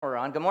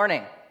Ron. Good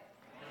morning.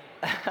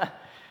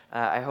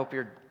 I hope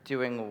you're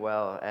doing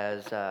well.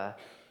 As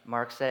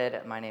Mark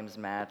said, my name's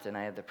Matt, and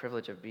I had the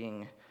privilege of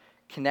being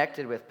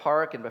connected with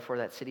Park and before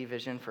that City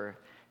Vision for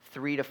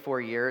 3 to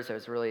 4 years. It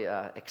was a really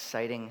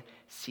exciting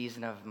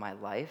season of my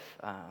life,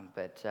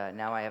 but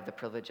now I have the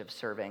privilege of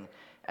serving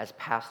as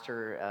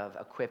pastor of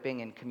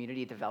equipping and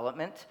community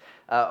development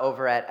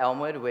over at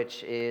Elmwood,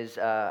 which is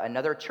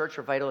another church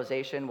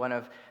revitalization, one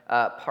of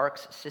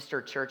Park's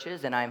sister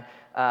churches, and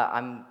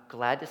I'm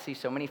glad to see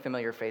so many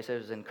familiar faces. It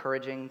was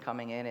encouraging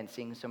coming in and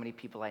seeing so many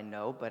people I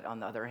know, but on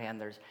the other hand,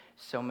 there's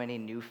so many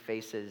new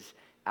faces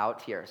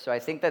out here. So I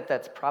think that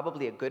that's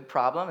probably a good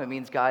problem. It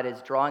means God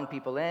is drawing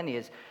people in.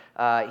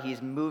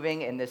 He's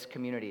moving in this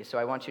community. So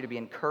I want you to be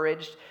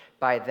encouraged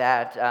by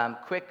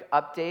that. Quick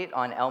update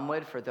on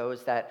Elmwood for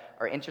those that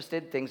are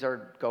interested. Things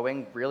are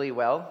going really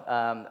well.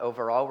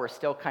 Overall, we're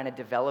still kind of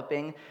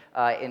developing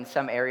in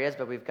some areas,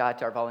 but we've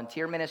got our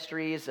volunteer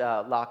ministries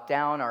locked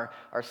down.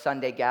 Our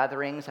Sunday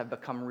gatherings have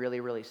become really,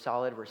 really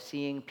solid. We're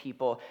seeing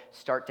people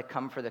start to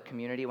come for the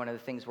community. One of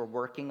the things we're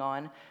working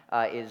on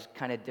is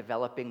kind of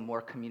developing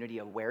more community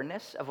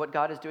awareness of what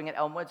God is doing at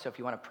Elmwood. So if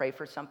you want to pray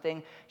for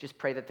something, just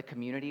pray that the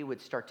community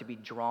would start to be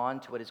drawn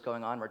to what is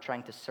going on. We're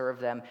trying to serve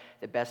them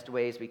the best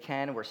ways we can.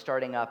 We're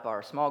starting up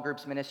our small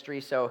groups ministry,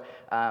 so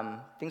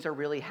things are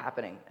really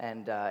happening,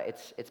 and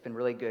it's been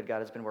really good. God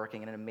has been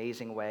working in an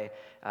amazing way.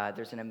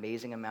 There's an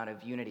amazing amount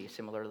of unity,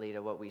 similarly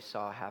to what we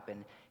saw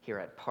happen here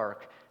at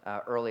Park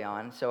early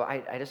on. So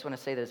I just want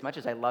to say that as much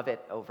as I love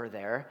it over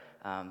there,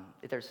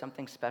 there's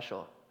something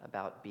special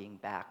about being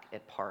back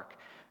at Park.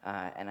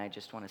 And I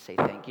just want to say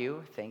thank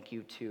you. Thank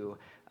you to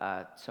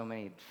so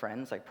many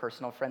friends, like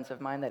personal friends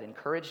of mine that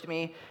encouraged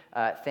me.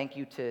 Thank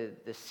you to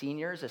the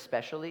seniors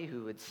especially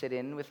who would sit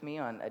in with me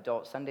on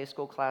adult Sunday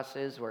school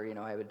classes where,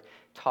 I would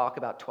talk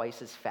about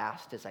twice as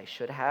fast as I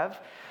should have.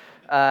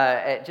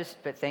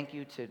 But thank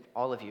you to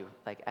all of you,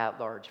 like at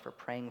large, for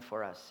praying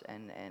for us.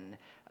 And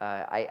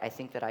I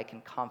think that I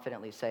can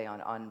confidently say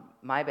on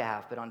my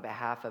behalf, but on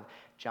behalf of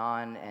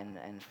John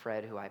and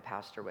Fred, who I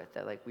pastor with,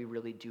 that we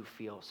really do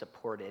feel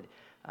supported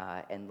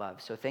and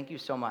loved. So thank you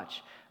so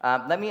much.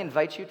 Let me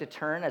invite you to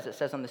turn, as it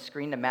says on the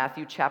screen, to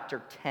Matthew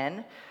chapter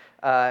 10.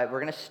 We're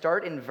going to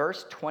start in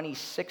verse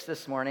 26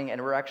 this morning,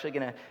 and we're actually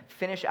going to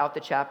finish out the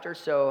chapter.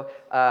 So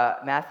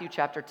Matthew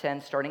chapter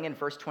 10, starting in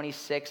verse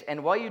 26.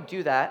 And while you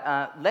do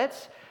that,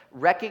 let's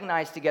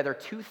recognize together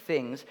two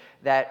things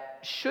that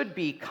should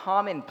be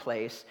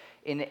commonplace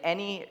in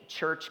any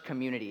church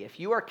community. If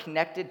you are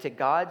connected to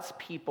God's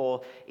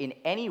people in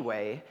any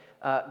way,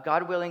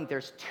 God willing,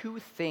 there's two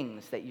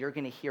things that you're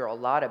going to hear a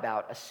lot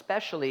about,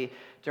 especially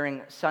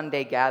during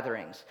Sunday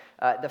gatherings.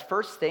 The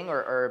first thing,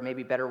 or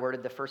maybe better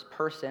worded, the first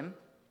person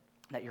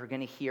that you're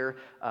going to hear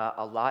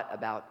a lot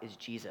about is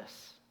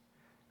Jesus.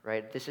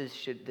 Right?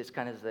 This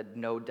kind of is the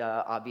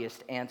no-duh, obvious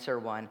answer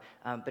one,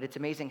 but it's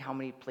amazing how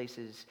many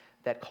places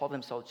that call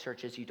themselves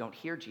churches you don't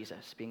hear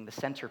Jesus being the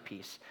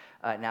centerpiece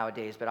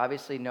nowadays. But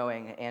obviously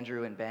knowing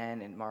Andrew and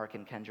Ben and Mark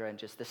and Kendra and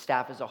just the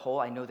staff as a whole,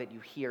 I know that you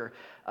hear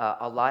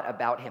a lot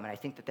about him, and I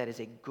think that that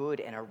is a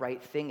good and a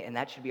right thing, and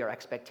that should be our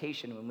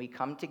expectation when we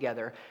come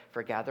together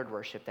for gathered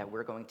worship, that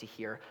we're going to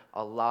hear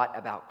a lot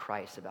about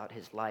Christ, about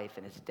his life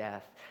and his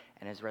death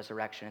and his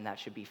resurrection, and that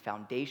should be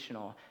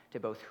foundational to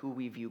both who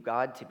we view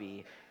God to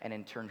be and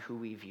in turn who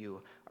we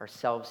view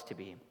ourselves to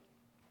be.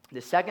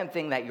 The second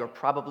thing that you're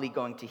probably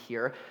going to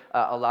hear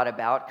a lot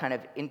about, kind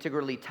of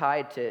integrally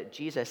tied to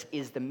Jesus,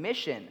 is the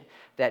mission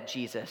that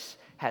Jesus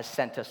has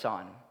sent us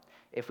on.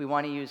 If we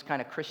want to use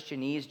kind of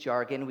Christianese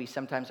jargon, we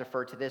sometimes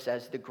refer to this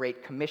as the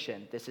Great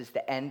Commission. This is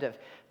the end of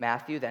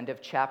Matthew, the end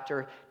of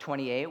chapter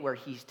 28, where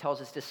he tells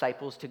his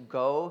disciples to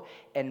go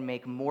and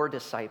make more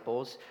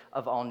disciples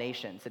of all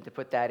nations. And to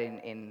put that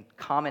in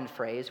common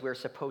phrase, we're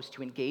supposed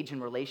to engage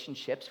in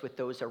relationships with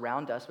those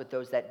around us, with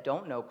those that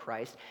don't know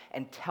Christ,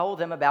 and tell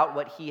them about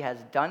what he has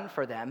done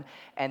for them,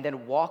 and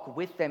then walk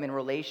with them in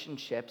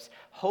relationships,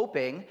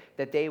 hoping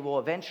that they will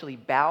eventually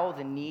bow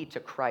the knee to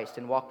Christ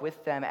and walk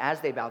with them as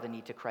they bow the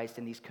knee to Christ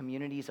in these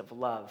communities of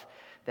love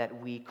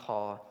that we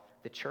call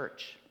the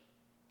church.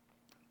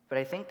 But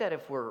I think that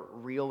if we're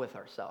real with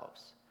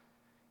ourselves,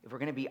 if we're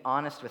going to be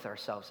honest with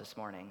ourselves this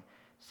morning,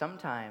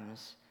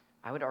 sometimes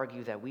I would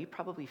argue that we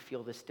probably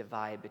feel this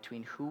divide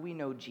between who we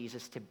know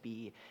Jesus to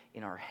be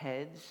in our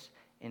heads,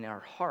 in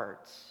our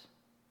hearts,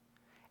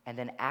 and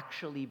then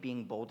actually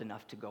being bold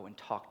enough to go and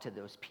talk to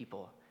those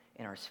people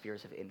in our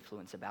spheres of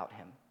influence about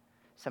him.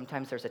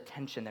 Sometimes there's a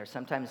tension there.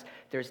 Sometimes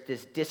there's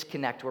this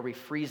disconnect where we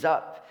freeze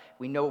up.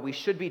 We know what we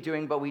should be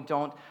doing, but we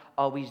don't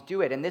always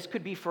do it. And this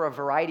could be for a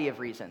variety of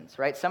reasons,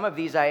 right? Some of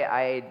these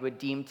I would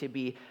deem to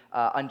be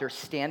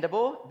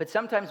understandable, but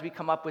sometimes we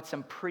come up with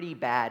some pretty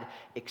bad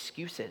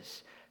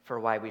excuses for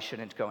why we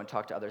shouldn't go and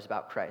talk to others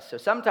about Christ. So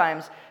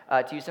sometimes,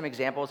 to use some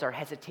examples, our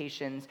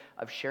hesitations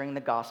of sharing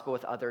the gospel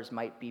with others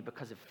might be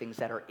because of things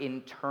that are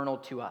internal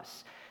to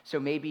us. So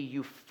maybe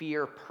you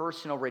fear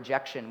personal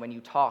rejection when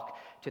you talk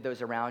to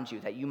those around you,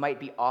 that you might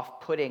be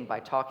off-putting by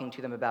talking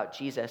to them about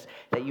Jesus,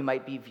 that you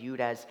might be viewed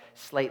as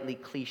slightly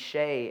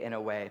cliche in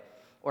a way.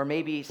 Or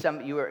maybe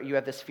you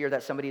have this fear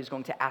that somebody is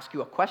going to ask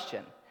you a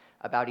question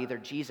about either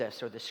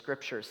Jesus or the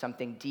scriptures,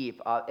 something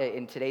deep.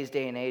 In today's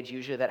day and age,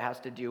 usually that has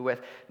to do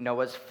with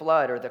Noah's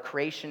flood or the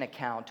creation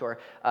account or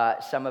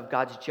some of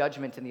God's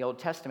judgment in the Old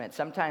Testament.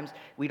 Sometimes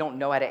we don't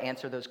know how to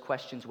answer those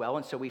questions well,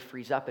 and so we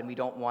freeze up and we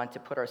don't want to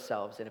put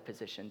ourselves in a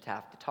position to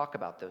have to talk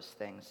about those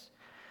things.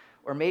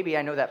 Or maybe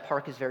I know that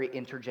Park is very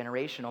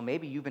intergenerational.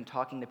 Maybe you've been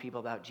talking to people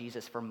about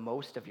Jesus for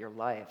most of your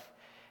life,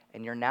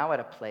 and you're now at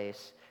a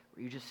place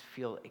where you just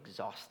feel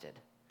exhausted,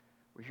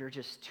 where you're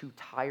just too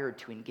tired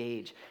to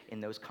engage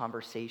in those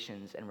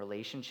conversations and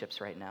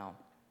relationships right now.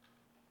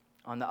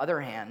 On the other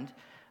hand,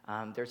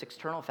 there's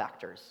external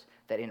factors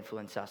that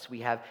influence us. We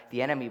have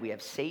the enemy, we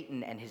have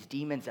Satan and his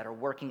demons that are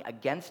working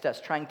against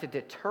us, trying to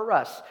deter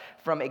us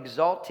from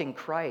exalting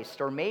Christ.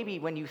 Or maybe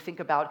when you think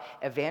about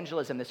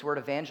evangelism, this word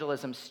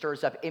evangelism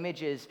stirs up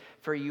images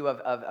for you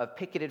of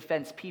picketed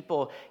fence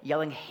people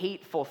yelling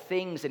hateful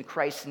things in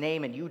Christ's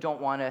name, and you don't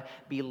want to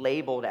be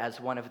labeled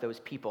as one of those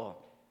people.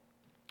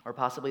 Or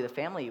possibly the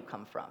family you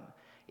come from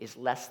is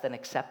less than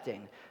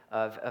accepting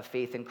of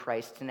faith in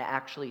Christ, and to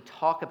actually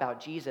talk about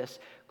Jesus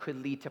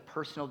could lead to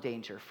personal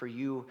danger for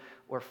you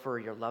or for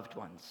your loved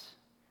ones.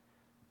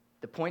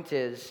 The point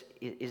is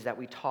that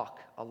we talk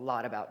a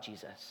lot about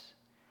Jesus,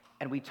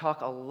 and we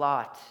talk a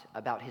lot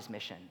about his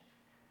mission.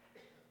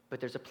 But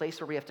there's a place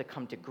where we have to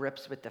come to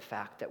grips with the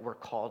fact that we're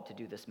called to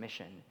do this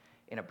mission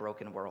in a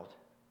broken world.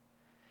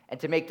 And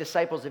to make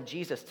disciples of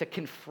Jesus, to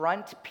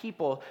confront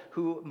people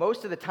who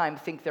most of the time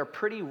think they're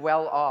pretty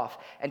well off,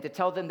 and to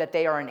tell them that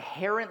they are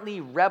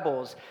inherently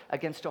rebels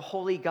against a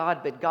holy God,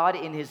 but God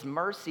in his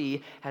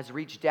mercy has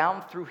reached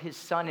down through his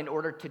Son in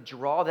order to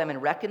draw them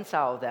and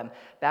reconcile them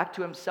back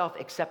to himself,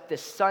 except the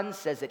Son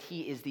says that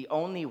he is the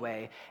only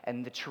way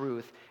and the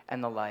truth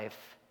and the life.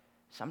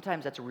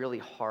 Sometimes that's really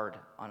hard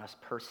on us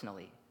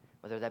personally,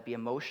 whether that be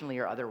emotionally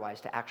or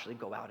otherwise, to actually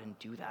go out and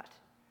do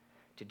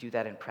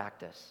that in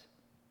practice.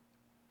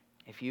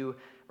 If you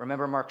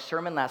remember Mark's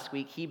sermon last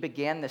week, he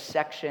began the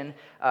section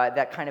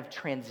that kind of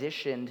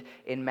transitioned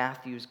in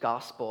Matthew's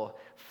gospel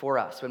for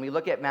us. When we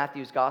look at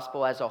Matthew's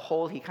gospel as a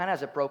whole, he kind of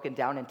has it broken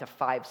down into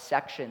 5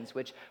 sections,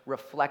 which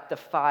reflect the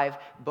 5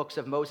 books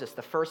of Moses,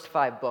 the first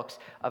 5 books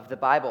of the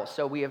Bible.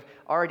 So we have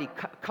already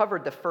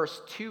covered the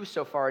first 2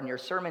 so far in your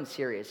sermon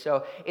series.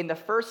 So in the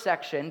first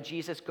section,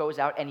 Jesus goes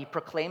out and he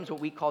proclaims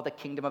what we call the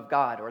kingdom of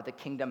God, or the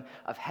kingdom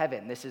of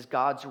heaven. This is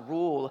God's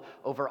rule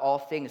over all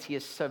things. He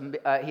is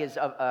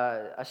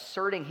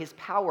asserting his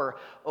power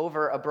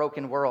over a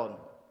broken world.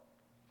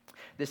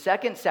 The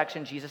second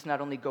section, Jesus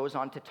not only goes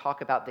on to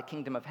talk about the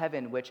kingdom of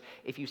heaven, which,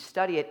 if you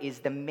study it, is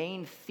the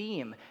main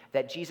theme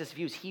that Jesus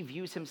views. He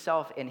views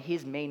himself and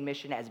his main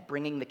mission as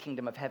bringing the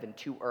kingdom of heaven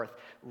to earth,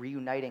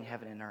 reuniting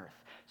heaven and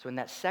earth. So in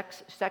that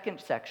second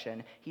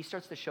section, he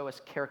starts to show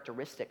us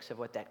characteristics of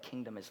what that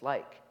kingdom is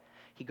like.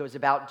 He goes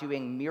about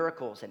doing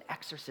miracles and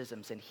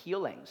exorcisms and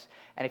healings.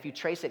 And if you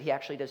trace it, he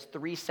actually does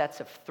 3 sets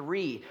of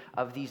 3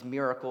 of these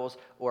miracles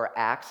or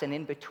acts. And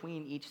in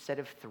between each set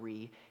of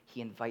 3,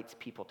 he invites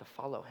people to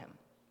follow him.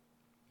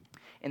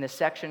 In this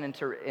section,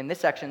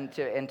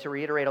 to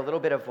reiterate a little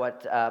bit of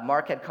what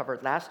Mark had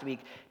covered last week,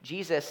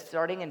 Jesus,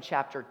 starting in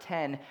chapter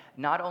 10,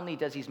 not only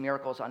does these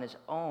miracles on his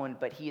own,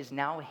 but he is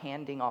now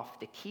handing off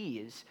the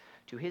keys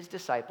to his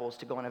disciples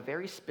to go on a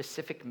very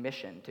specific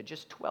mission, to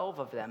just 12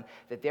 of them,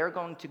 that they're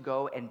going to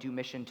go and do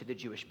mission to the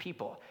Jewish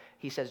people.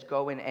 He says,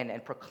 go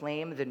and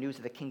proclaim the news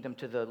of the kingdom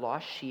to the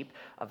lost sheep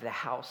of the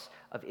house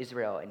of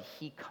Israel. And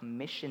he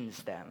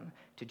commissions them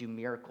to do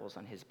miracles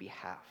on his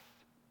behalf.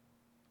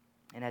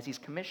 And as he's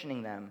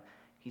commissioning them,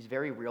 he's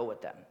very real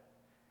with them.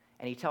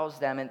 And he tells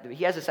them, and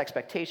he has this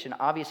expectation,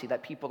 obviously,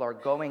 that people are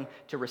going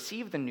to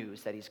receive the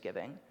news that he's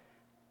giving,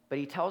 but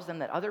he tells them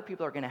that other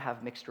people are going to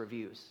have mixed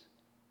reviews.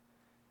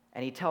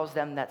 And he tells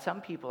them that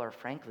some people are,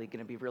 frankly, going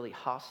to be really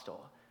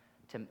hostile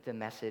to the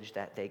message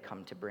that they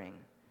come to bring.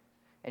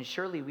 And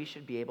surely we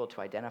should be able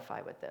to identify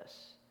with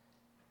this.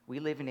 We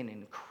live in an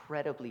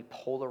incredibly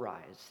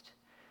polarized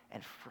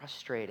and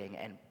frustrating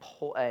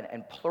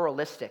and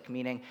pluralistic,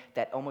 meaning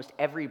that almost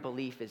every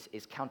belief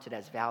is counted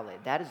as valid.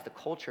 That is the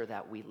culture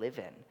that we live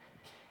in.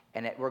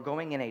 And we're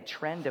going in a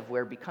trend of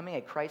where becoming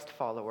a Christ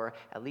follower,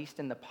 at least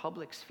in the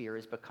public sphere,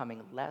 is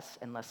becoming less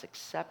and less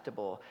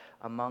acceptable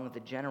among the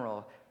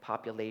general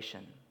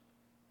population.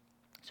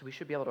 So we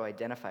should be able to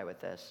identify with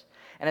this.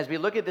 And as we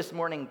look at this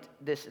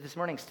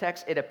morning's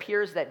text, it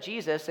appears that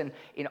Jesus, and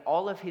in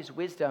all of his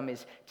wisdom,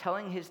 is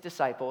telling his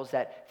disciples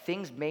that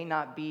things may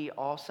not be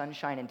all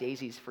sunshine and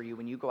daisies for you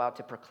when you go out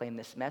to proclaim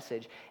this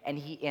message. And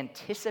he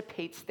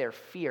anticipates their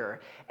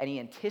fear, and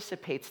he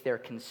anticipates their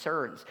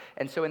concerns.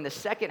 And so in the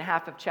second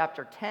half of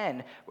chapter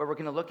 10, where we're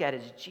going to look at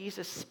is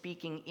Jesus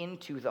speaking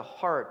into the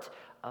heart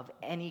of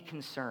any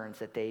concerns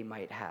that they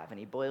might have. And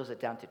he boils it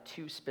down to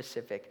 2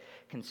 specific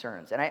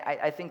concerns. And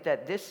I think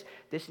that this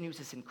news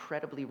is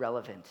incredibly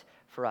relevant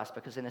for us,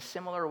 because in a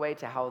similar way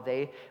to how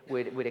they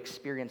would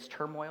experience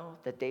turmoil,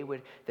 that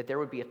there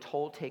would be a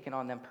toll taken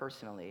on them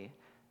personally,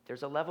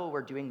 there's a level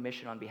where doing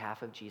mission on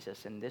behalf of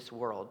Jesus in this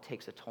world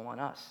takes a toll on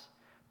us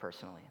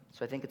personally.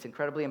 So I think it's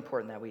incredibly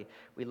important that we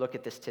look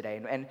at this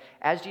today. And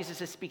as Jesus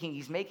is speaking,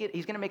 he's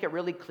going to make it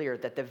really clear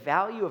that the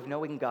value of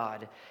knowing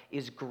God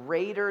is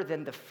greater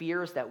than the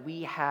fears that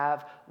we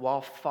have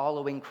while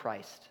following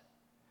Christ.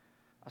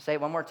 I'll say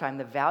it one more time.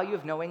 The value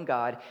of knowing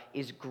God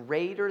is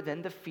greater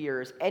than the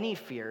fears, any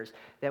fears,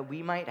 that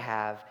we might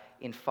have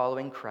in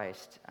following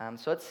Christ.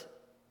 So let's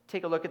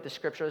take a look at the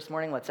scripture this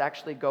morning. Let's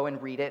actually go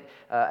and read it.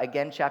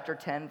 Again, chapter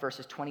 10,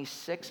 verses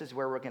 26 is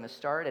where we're going to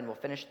start, and we'll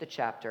finish the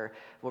chapter.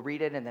 We'll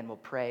read it, and then we'll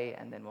pray,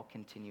 and then we'll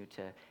continue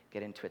to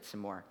get into it some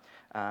more.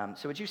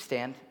 So would you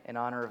stand in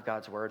honor of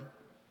God's word?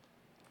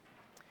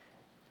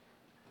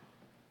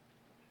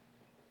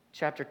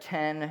 Chapter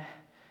 10,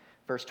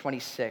 verse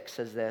 26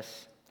 says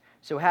this: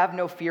 "So have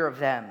no fear of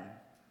them."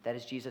 That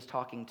is Jesus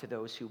talking to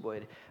those who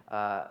would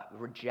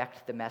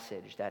reject the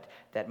message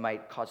that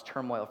might cause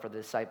turmoil for the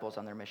disciples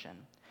on their mission.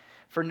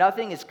 "For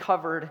nothing is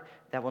covered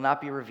that will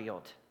not be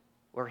revealed,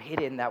 or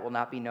hidden that will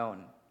not be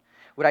known.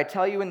 What I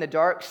tell you in the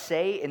dark,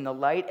 say in the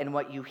light, and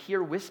what you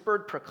hear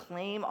whispered,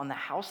 proclaim on the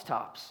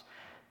housetops.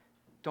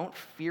 Don't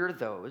fear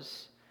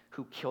those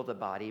who kill the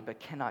body,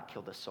 but cannot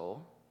kill the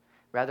soul.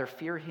 Rather,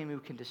 fear him who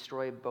can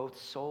destroy both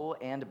soul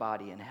and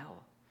body in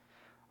hell.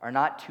 Are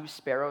not 2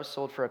 sparrows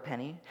sold for a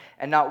penny?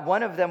 And not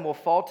one of them will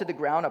fall to the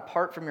ground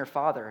apart from your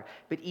Father.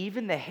 But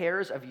even the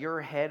hairs of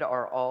your head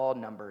are all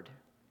numbered.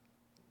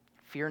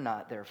 Fear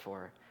not,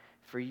 therefore,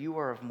 for you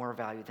are of more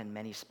value than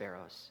many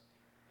sparrows.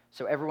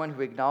 So everyone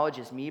who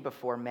acknowledges me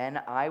before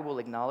men, I will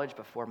acknowledge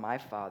before my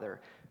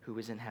Father who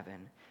is in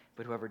heaven.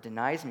 But whoever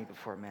denies me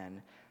before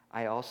men,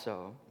 I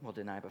also will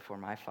deny before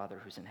my Father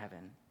who's in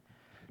heaven.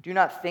 Do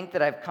not think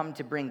that I've come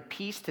to bring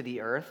peace to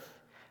the earth.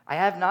 I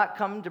have not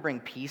come to bring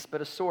peace,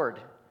 but a sword.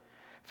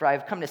 For I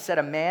have come to set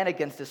a man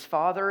against his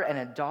father, and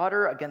a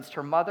daughter against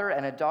her mother,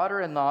 and a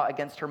daughter-in-law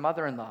against her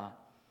mother-in-law.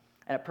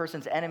 And a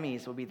person's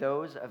enemies will be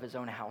those of his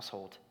own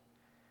household.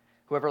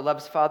 Whoever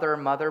loves father or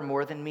mother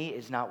more than me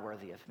is not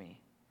worthy of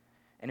me.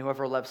 And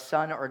whoever loves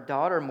son or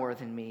daughter more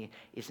than me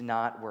is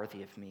not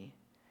worthy of me.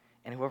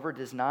 And whoever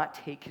does not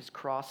take his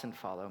cross and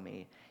follow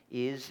me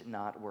is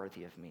not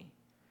worthy of me.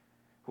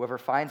 Whoever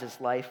finds his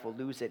life will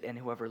lose it, and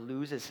whoever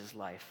loses his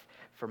life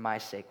for my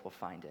sake will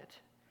find it.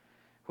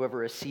 Whoever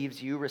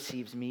receives you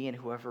receives me, and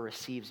whoever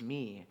receives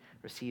me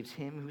receives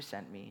him who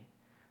sent me.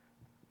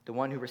 The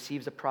one who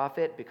receives a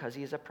prophet because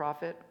he is a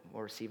prophet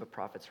will receive a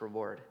prophet's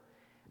reward.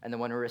 And the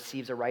one who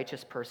receives a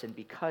righteous person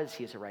because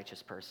he is a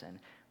righteous person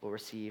will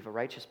receive a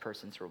righteous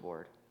person's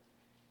reward.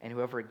 And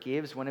whoever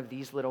gives one of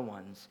these little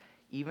ones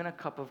even a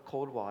cup of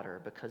cold water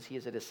because he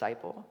is a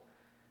disciple,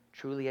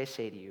 truly I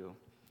say to you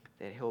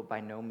that he'll by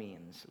no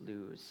means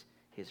lose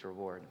his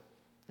reward."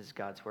 This is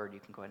God's word. You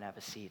can go ahead and have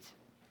a seat.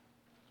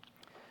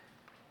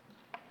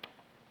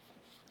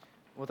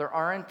 Well, there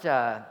aren't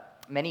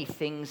many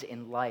things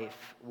in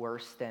life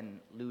worse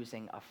than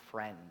losing a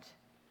friend,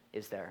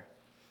 is there?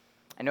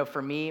 I know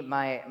for me,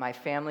 my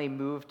family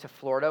moved to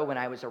Florida when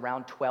I was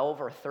around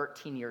 12 or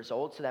 13 years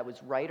old, so that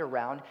was right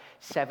around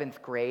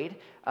 7th grade.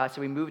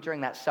 So we moved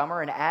during that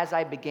summer, and as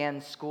I began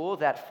school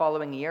that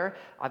following year,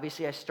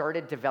 obviously I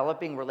started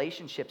developing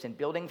relationships and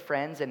building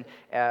friends and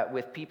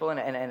with people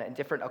and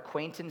different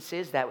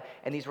acquaintances,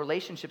 and these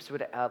relationships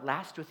would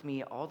last with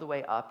me all the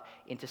way up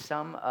into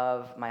some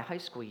of my high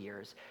school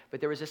years. But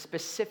there was a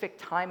specific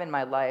time in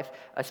my life,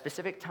 a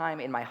specific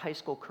time in my high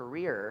school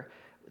career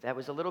that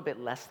was a little bit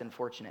less than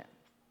fortunate.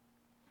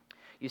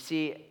 You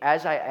see,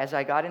 as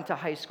I got into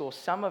high school,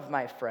 some of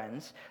my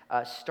friends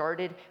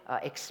started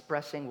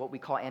expressing what we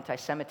call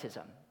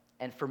anti-Semitism.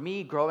 And for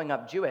me, growing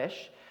up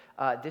Jewish,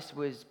 this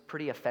was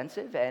pretty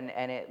offensive, and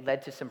it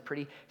led to some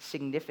pretty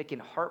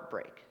significant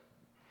heartbreak.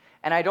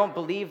 And I don't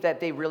believe that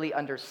they really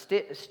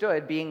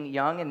understood, being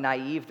young and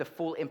naive, the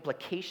full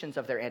implications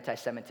of their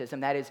anti-Semitism.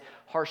 That is,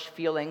 harsh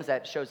feelings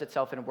that shows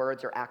itself in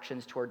words or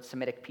actions towards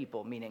Semitic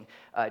people, meaning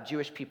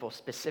Jewish people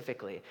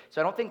specifically. So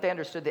I don't think they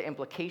understood the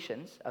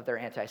implications of their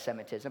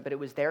anti-Semitism, but it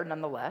was there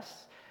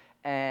nonetheless.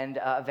 And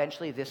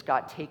eventually this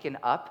got taken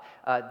up,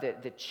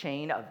 the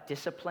chain of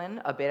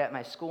discipline a bit at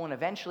my school. And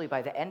eventually,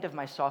 by the end of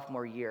my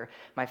sophomore year,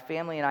 my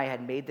family and I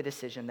had made the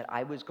decision that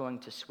I was going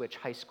to switch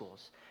high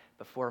schools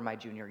before my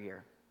junior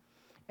year.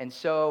 And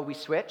so we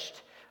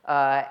switched,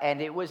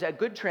 and it was a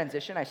good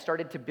transition. I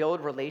started to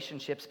build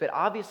relationships, but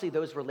obviously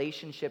those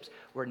relationships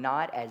were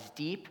not as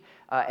deep,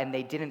 and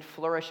they didn't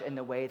flourish in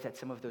the way that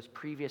some of those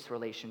previous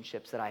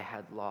relationships that I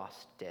had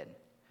lost did.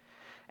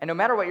 And no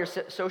matter what your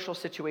social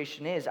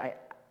situation is,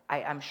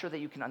 I'm sure that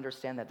you can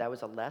understand that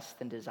was a less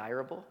than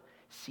desirable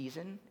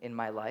season in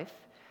my life.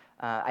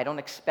 I don't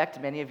expect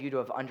many of you to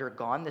have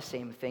undergone the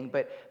same thing,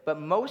 but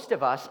most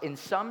of us, in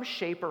some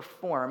shape or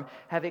form,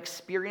 have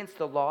experienced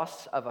the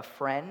loss of a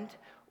friend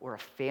or a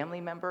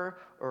family member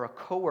or a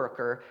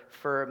coworker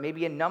for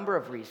maybe a number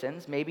of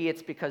reasons. Maybe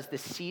it's because the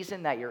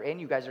season that you're in,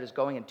 you guys are just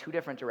going in two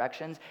different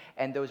directions,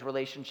 and those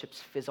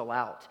relationships fizzle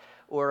out.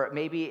 Or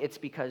maybe it's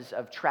because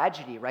of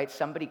tragedy, right?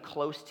 Somebody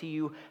close to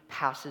you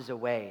passes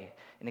away,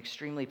 an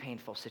extremely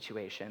painful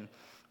situation.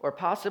 Or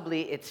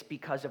possibly it's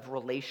because of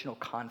relational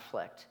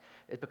conflict.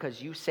 It's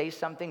because you say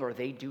something or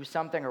they do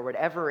something or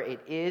whatever it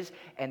is,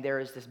 and there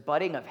is this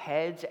butting of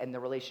heads, and the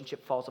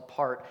relationship falls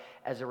apart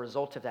as a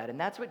result of that. And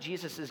that's what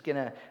Jesus is going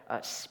to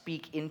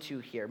speak into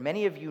here.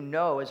 Many of you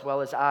know, as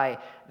well as I,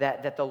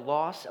 that the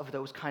loss of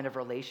those kind of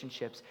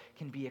relationships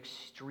can be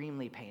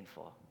extremely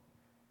painful,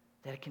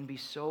 that it can be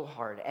so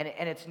hard. And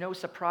it's no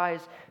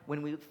surprise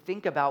when we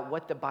think about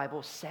what the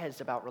Bible says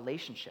about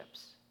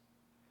relationships,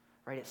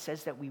 right? It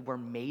says that we were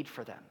made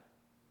for them.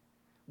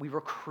 We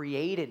were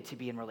created to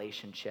be in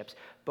relationships,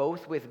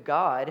 both with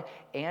God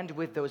and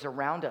with those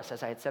around us,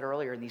 as I had said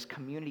earlier, in these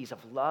communities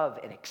of love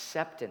and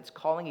acceptance,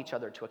 calling each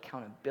other to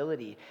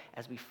accountability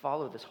as we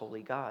follow this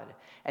holy God.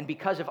 And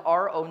because of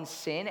our own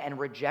sin and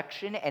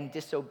rejection and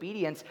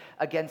disobedience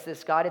against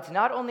this God, it's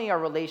not only our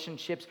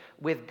relationships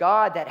with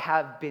God that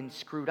have been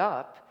screwed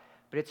up,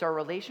 but it's our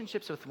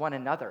relationships with one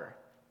another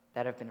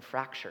that have been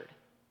fractured.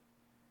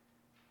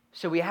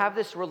 So we have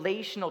this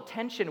relational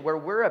tension where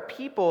we're a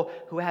people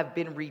who have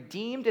been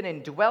redeemed and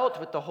indwelt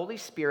with the Holy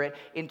Spirit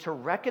into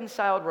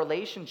reconciled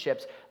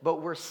relationships,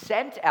 but we're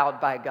sent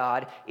out by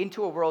God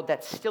into a world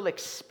that still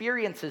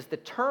experiences the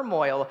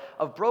turmoil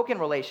of broken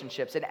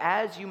relationships. And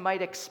as you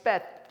might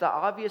expect, the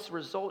obvious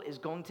result is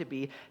going to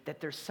be that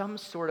there's some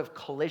sort of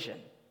collision.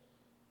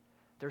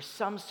 There's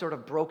some sort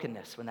of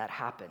brokenness when that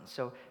happens.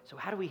 So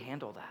how do we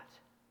handle that?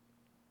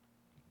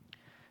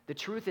 The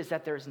truth is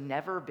that there's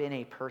never been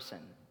a person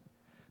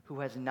who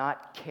has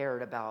not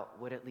cared about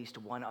what at least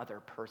one other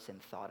person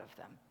thought of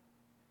them.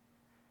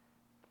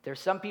 There's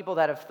some people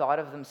that have thought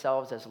of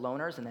themselves as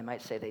loners, and they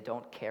might say they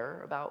don't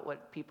care about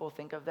what people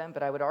think of them,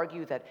 but I would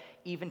argue that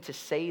even to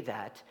say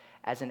that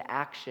as an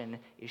action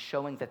is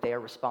showing that they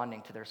are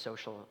responding to their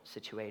social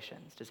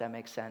situations. Does that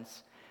make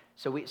sense?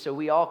 So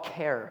we all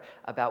care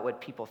about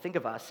what people think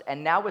of us.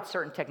 And now with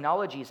certain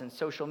technologies and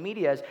social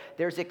medias,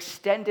 there's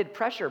extended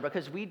pressure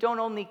because we don't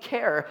only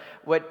care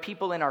what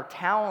people in our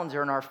towns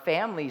or in our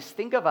families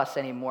think of us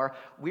anymore.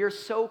 We're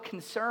so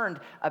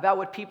concerned about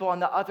what people on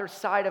the other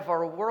side of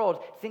our world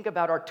think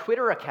about our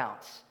Twitter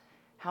accounts,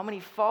 how many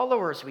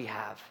followers we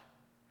have.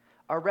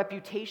 Our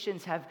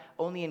reputations have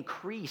only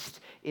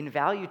increased in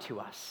value to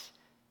us.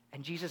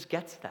 And Jesus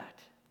gets that.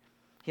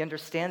 He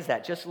understands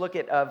that. Just look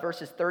at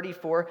verses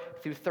 34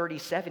 through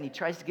 37. He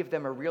tries to give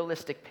them a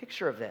realistic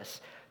picture of this.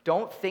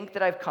 Don't think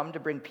that I've come to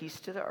bring peace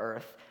to the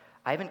earth.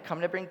 I haven't come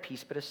to bring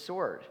peace, but a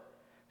sword.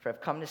 For I've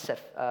come to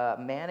set a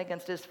man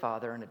against his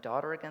father, and a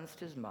daughter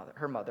against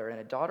her mother, and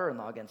a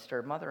daughter-in-law against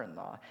her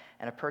mother-in-law.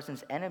 And a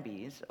person's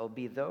enemies will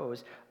be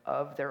those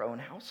of their own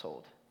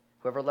household.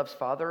 Whoever loves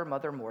father or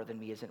mother more than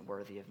me isn't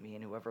worthy of me,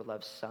 and whoever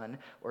loves son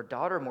or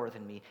daughter more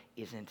than me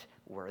isn't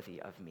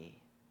worthy of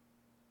me.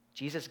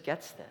 Jesus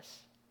gets this.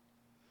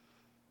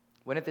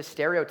 One of the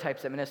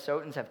stereotypes that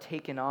Minnesotans have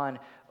taken on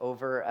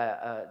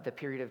over the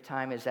period of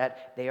time is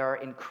that they are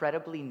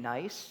incredibly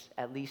nice,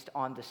 at least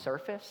on the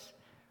surface,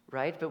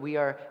 right? But we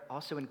are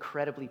also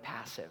incredibly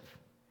passive.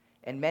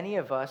 And many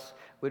of us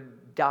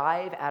would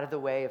dive out of the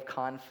way of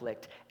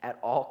conflict at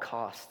all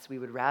costs. We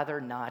would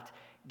rather not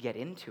get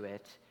into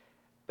it.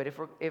 But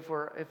if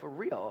we're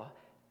real,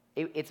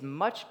 it's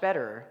much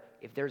better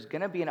if there's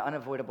going to be an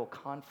unavoidable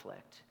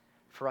conflict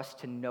for us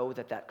to know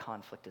that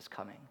conflict is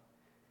coming.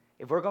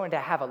 If we're going to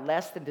have a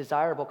less than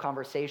desirable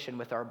conversation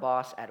with our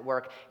boss at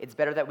work, it's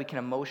better that we can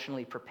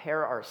emotionally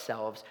prepare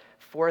ourselves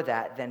for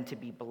that than to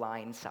be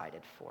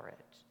blindsided for it.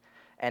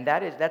 And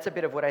that's a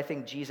bit of what I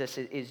think Jesus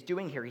is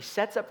doing here. He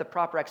sets up the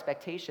proper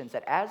expectations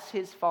that as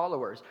his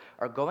followers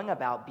are going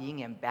about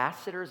being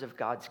ambassadors of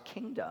God's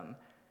kingdom,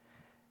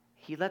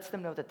 he lets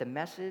them know that the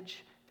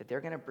message that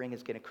they're going to bring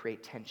is going to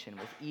create tension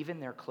with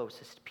even their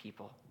closest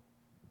people.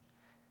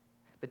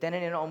 But then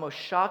in an almost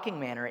shocking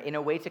manner, in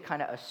a way to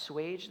kind of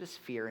assuage this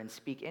fear and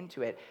speak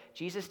into it,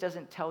 Jesus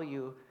doesn't tell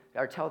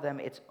them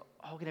it's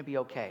all going to be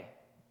okay.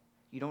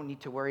 You don't need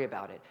to worry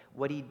about it.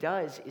 What he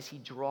does is he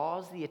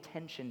draws the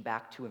attention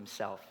back to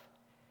himself.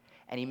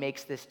 And he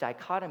makes this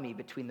dichotomy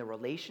between the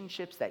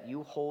relationships that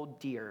you hold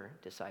dear,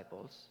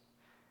 disciples,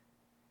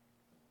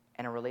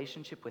 and a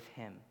relationship with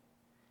him.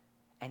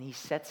 And he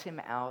sets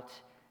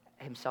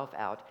himself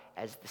out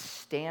as the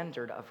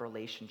standard of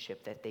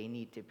relationship that they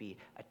need to be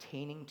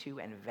attaining to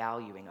and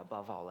valuing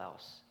above all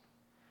else.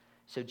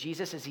 So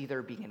Jesus is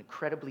either being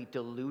incredibly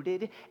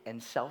deluded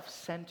and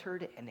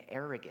self-centered and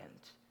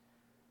arrogant,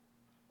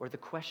 or the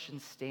question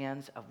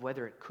stands of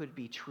whether it could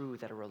be true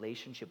that a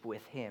relationship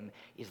with him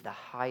is the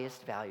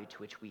highest value to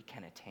which we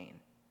can attain.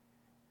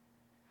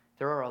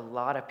 There are a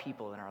lot of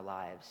people in our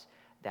lives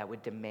that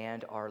would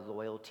demand our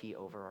loyalty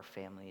over our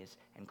families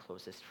and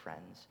closest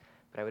friends.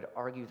 But I would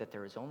argue that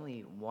there is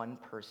only one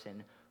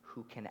person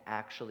who can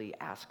actually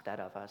ask that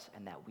of us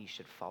and that we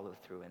should follow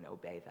through and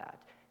obey that,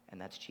 and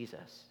that's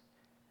Jesus.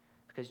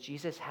 Because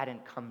Jesus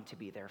hadn't come to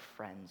be their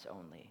friends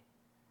only.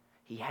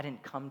 He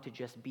hadn't come to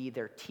just be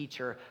their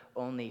teacher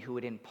only who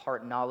would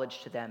impart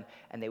knowledge to them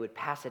and they would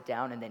pass it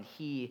down and then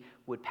he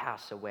would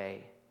pass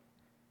away.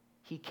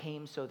 He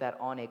came so that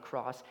on a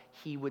cross,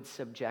 he would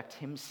subject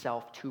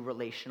himself to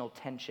relational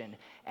tension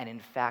and, in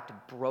fact,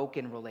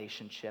 broken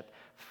relationship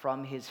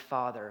from his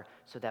Father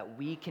so that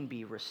we can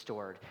be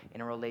restored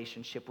in a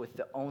relationship with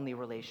the only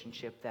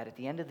relationship that, at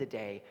the end of the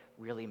day,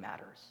 really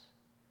matters,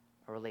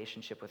 a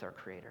relationship with our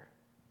Creator.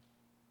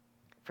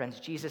 Friends,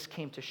 Jesus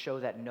came to show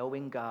that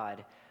knowing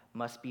God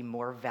must be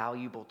more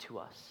valuable to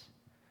us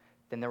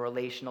than the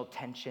relational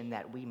tension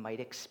that we might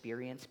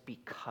experience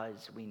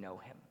because we know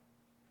him.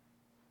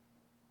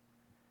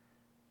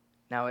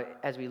 Now,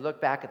 as we look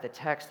back at the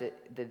text,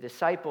 the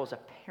disciples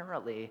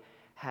apparently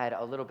had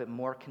a little bit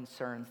more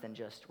concerns than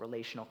just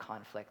relational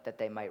conflict that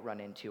they might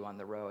run into on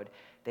the road.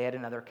 They had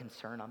another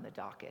concern on the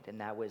docket, and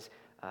that was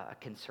a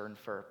concern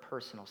for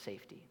personal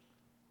safety.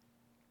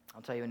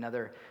 I'll tell you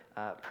another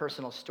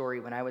personal story.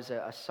 When I was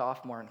a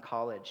sophomore in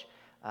college,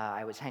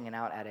 I was hanging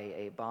out at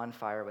a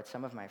bonfire with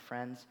some of my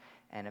friends,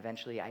 and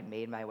eventually I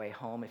made my way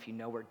home. If you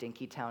know where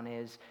Dinkytown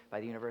is,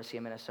 by the University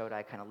of Minnesota,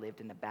 I kind of lived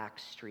in the back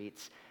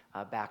streets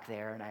back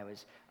there, and I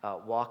was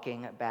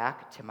walking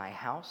back to my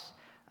house,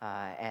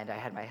 and I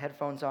had my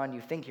headphones on.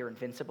 You think you're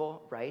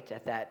invincible, right,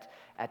 at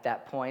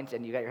that point,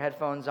 and you got your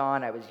headphones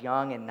on. I was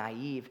young and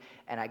naive,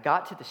 and I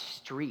got to the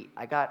street.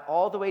 I got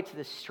all the way to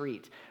the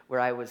street where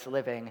I was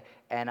living,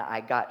 and I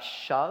got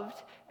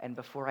shoved, and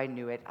before I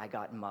knew it, I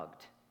got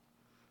mugged.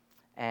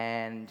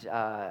 And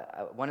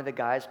one of the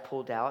guys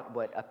pulled out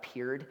what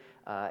appeared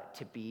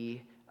to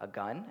be a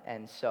gun,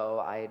 and so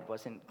I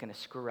wasn't going to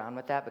screw around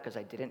with that because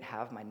I didn't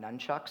have my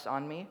nunchucks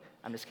on me.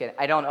 I'm just kidding.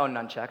 I don't own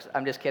nunchucks.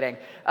 I'm just kidding.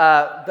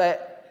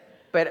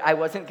 But I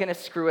wasn't going to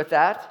screw with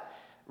that,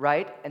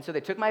 right? And so they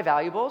took my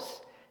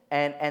valuables,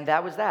 and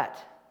that was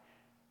that.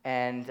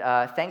 And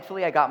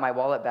thankfully, I got my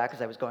wallet back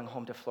because I was going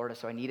home to Florida,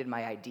 so I needed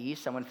my ID.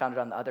 Someone found it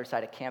on the other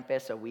side of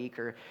campus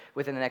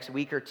within the next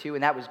week or two,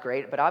 and that was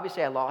great. But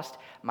obviously, I lost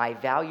my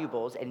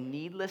valuables, and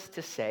needless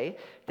to say,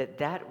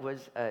 that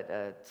was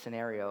a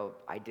scenario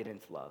I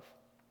didn't love.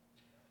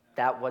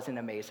 That wasn't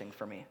amazing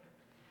for me.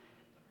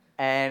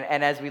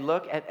 And as we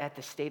look at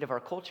the state of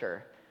our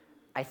culture,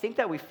 I think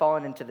that we've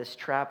fallen into this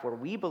trap where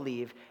we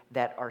believe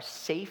that our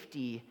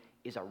safety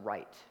is a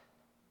right.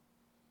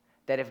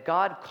 That if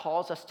God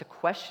calls us to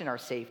question our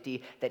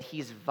safety, that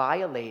he's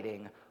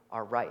violating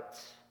our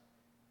rights.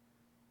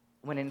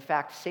 When in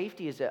fact,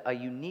 safety is a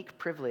unique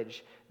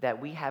privilege that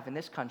we have in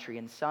this country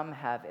and some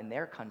have in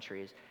their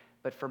countries.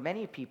 But for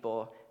many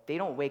people, they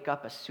don't wake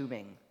up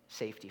assuming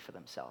safety for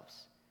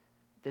themselves.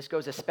 This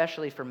goes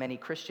especially for many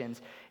Christians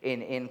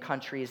in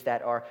countries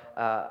that are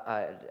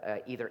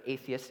either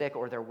atheistic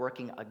or they're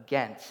working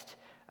against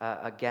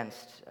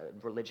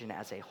religion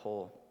as a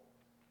whole.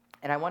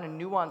 And I want to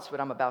nuance what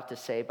I'm about to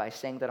say by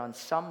saying that on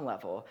some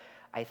level,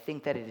 I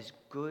think that it is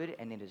good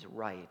and it is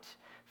right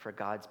for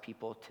God's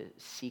people to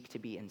seek to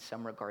be, in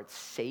some regards,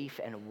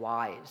 safe and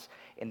wise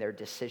in their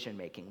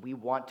decision-making. We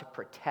want to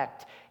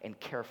protect and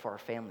care for our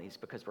families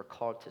because we're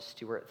called to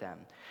steward them.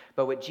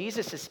 But what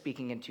Jesus is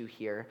speaking into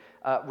here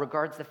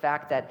regards the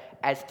fact that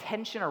as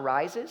tension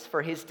arises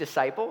for his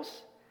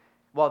disciples,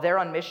 while they're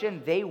on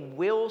mission, they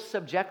will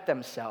subject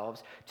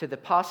themselves to the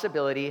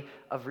possibility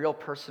of real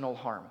personal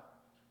harm.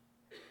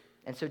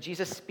 And so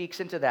Jesus speaks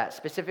into that,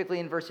 specifically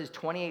in verses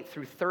 28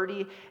 through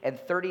 30 and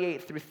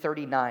 38 through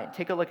 39.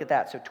 Take a look at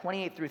that. So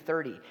 28 through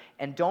 30.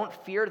 And don't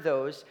fear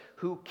those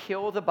who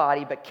kill the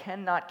body but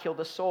cannot kill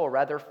the soul.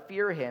 Rather,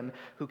 fear him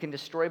who can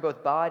destroy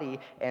both body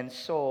and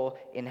soul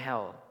in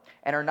hell.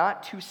 And are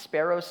not 2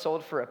 sparrows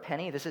sold for a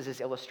penny? This is his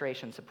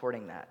illustration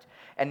supporting that.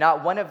 And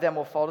not one of them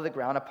will fall to the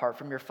ground apart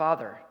from your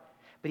Father.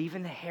 But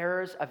even the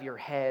hairs of your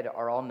head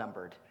are all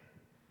numbered.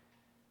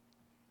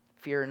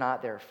 Fear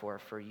not, therefore,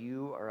 for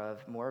you are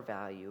of more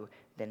value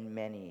than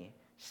many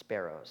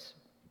sparrows.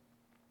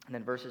 And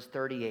then verses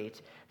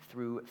 38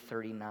 through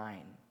 39.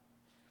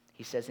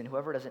 He says, and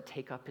whoever doesn't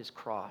take up his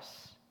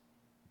cross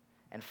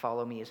and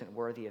follow me isn't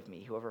worthy of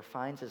me. Whoever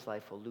finds his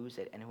life will lose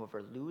it, and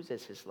whoever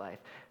loses his life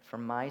for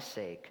my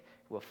sake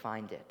will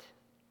find it.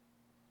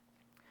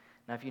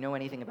 Now, if you know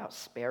anything about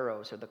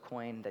sparrows or the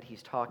coin that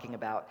he's talking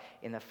about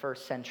in the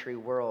first century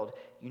world,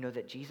 you know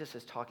that Jesus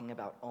is talking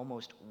about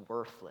almost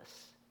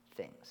worthless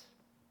things.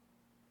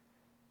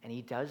 And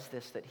he does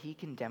this that he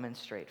can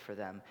demonstrate for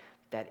them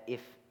that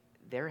if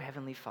their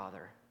heavenly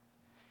Father,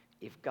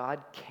 if God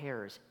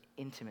cares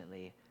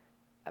intimately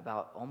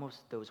about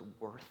almost those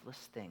worthless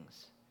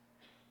things,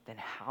 then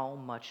how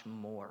much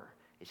more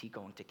is he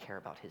going to care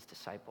about his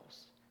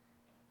disciples?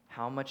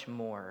 How much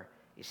more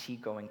is he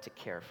going to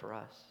care for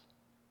us?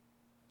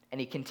 And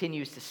he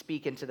continues to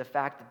speak into the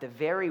fact that the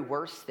very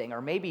worst thing,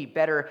 or maybe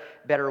better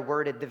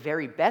worded, the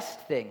very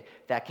best thing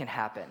that can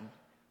happen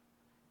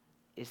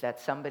is that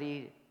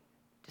somebody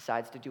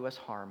decides to do us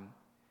harm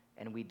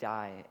and we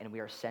die and we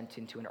are sent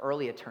into an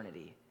early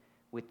eternity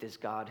with this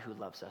God who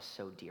loves us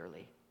so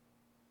dearly.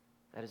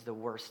 That is the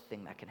worst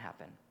thing that can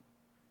happen.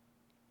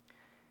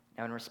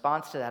 Now, in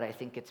response to that, I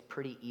think it's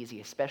pretty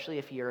easy, especially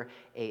if you're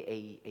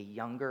a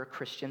younger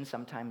Christian.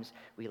 Sometimes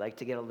we like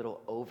to get a little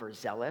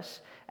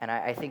overzealous, and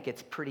I think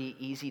it's pretty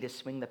easy to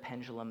swing the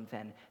pendulum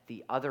then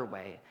the other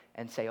way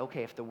and say,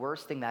 okay, if the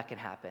worst thing that can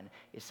happen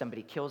is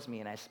somebody kills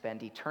me and I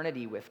spend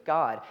eternity with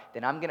God,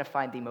 then I'm going to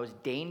find the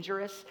most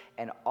dangerous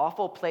and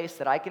awful place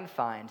that I can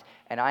find,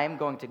 and I am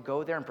going to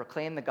go there and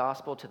proclaim the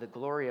gospel to the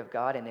glory of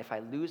God, and if I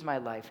lose my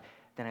life,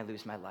 then I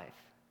lose my life.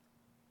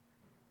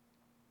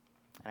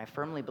 And I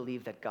firmly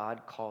believe that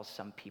God calls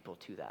some people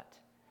to that.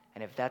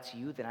 And if that's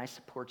you, then I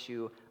support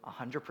you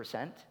 100%,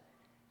 and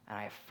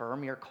I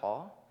affirm your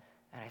call,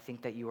 and I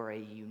think that you are a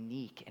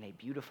unique and a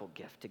beautiful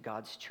gift to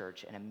God's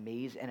church, and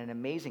an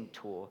amazing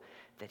tool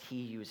that he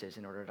uses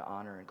in order to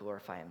honor and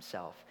glorify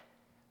himself.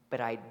 But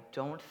I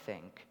don't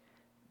think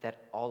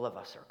that all of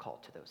us are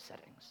called to those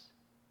settings.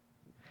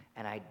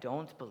 And I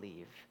don't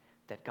believe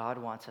that God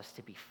wants us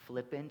to be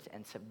flippant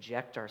and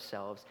subject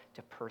ourselves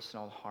to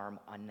personal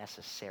harm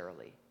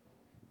unnecessarily.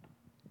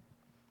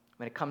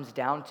 When it comes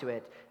down to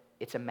it,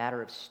 it's a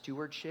matter of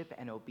stewardship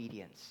and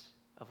obedience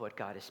of what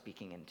God is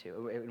speaking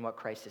into, and what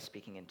Christ is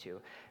speaking into.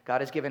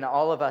 God has given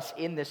all of us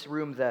in this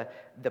room the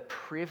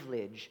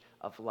privilege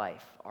of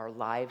life. Our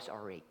lives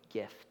are a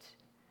gift.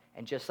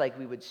 And just like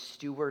we would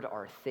steward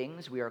our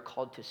things, we are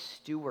called to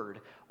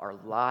steward our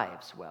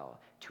lives well,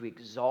 to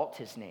exalt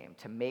his name,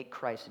 to make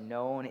Christ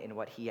known in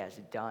what he has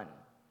done.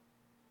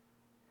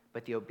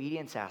 But the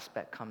obedience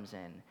aspect comes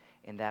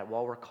in that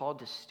while we're called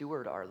to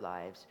steward our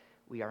lives,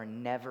 we are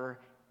never,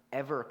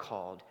 ever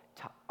called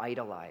to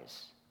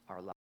idolize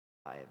our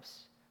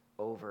lives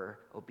over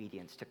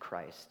obedience to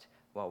Christ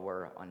while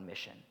we're on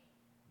mission.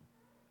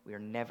 We are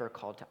never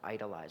called to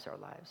idolize our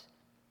lives.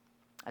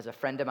 As a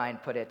friend of mine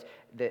put it,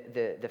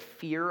 the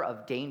fear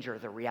of danger,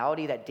 the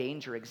reality that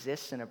danger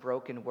exists in a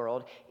broken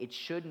world, it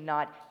should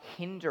not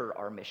hinder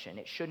our mission.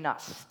 It should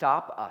not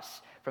stop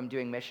us from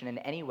doing mission in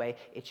any way.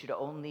 It should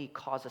only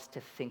cause us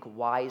to think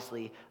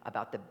wisely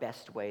about the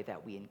best way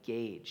that we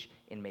engage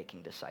in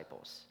making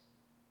disciples.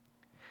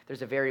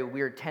 There's a very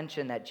weird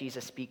tension that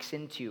Jesus speaks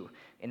into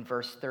in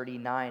verse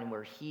 39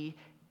 where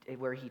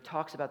he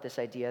talks about this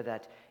idea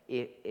that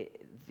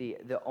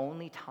the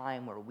only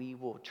time where we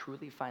will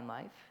truly find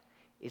life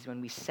is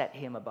when we set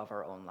him above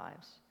our own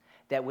lives.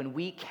 That when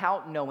we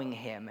count knowing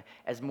him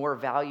as more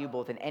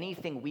valuable than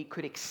anything we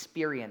could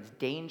experience,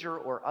 danger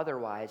or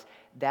otherwise,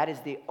 that is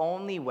the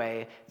only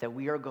way that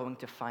we are going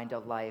to find a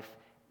life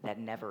that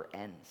never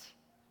ends.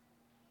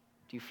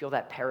 Do you feel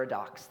that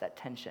paradox, that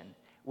tension?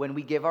 When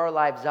we give our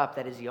lives up,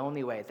 that is the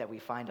only way that we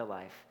find a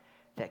life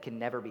that can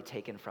never be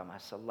taken from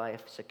us, a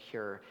life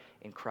secure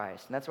in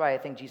Christ. And that's why I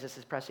think Jesus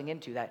is pressing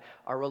into that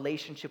our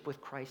relationship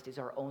with Christ is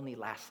our only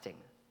lasting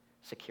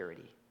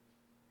security.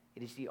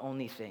 It is the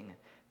only thing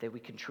that we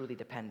can truly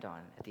depend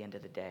on at the end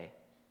of the day.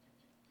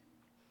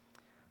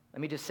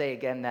 Let me just say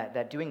again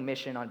that doing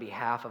mission on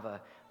behalf of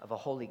a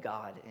holy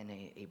God in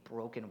a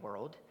broken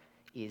world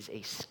is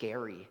a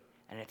scary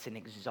and it's an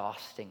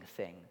exhausting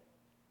thing.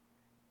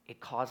 It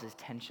causes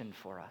tension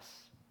for us.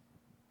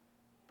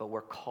 But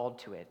we're called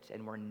to it,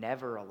 and we're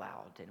never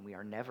allowed, and we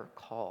are never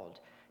called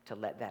to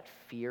let that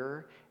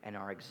fear and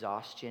our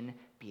exhaustion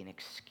be an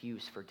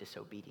excuse for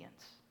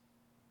disobedience.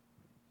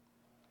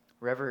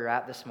 Wherever you're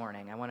at this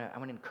morning, I want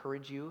to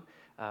encourage you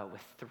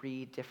with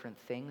 3 different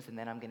things, and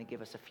then I'm going to give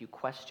us a few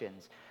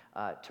questions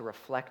to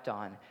reflect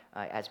on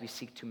as we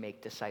seek to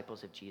make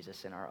disciples of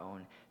Jesus in our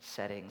own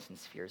settings and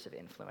spheres of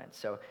influence.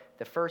 So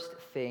the first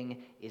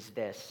thing is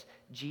this: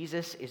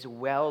 Jesus is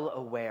well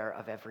aware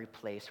of every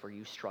place where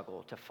you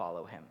struggle to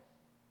follow him.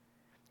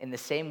 In the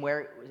same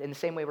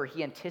way where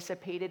he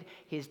anticipated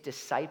his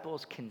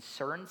disciples'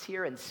 concerns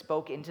here and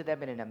spoke into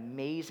them in an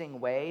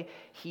amazing way,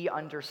 he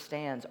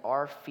understands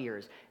our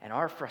fears and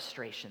our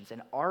frustrations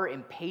and our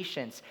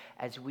impatience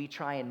as we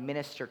try and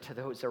minister to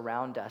those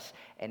around us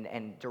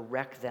and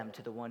direct them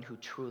to the one who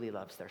truly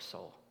loves their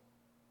soul.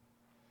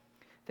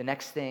 The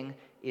next thing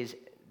is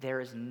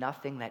there is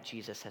nothing that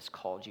Jesus has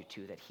called you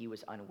to that he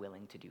was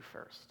unwilling to do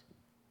first.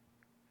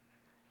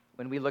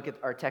 When we look at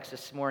our text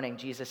this morning,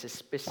 Jesus is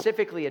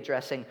specifically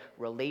addressing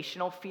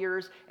relational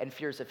fears and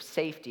fears of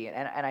safety.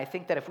 And I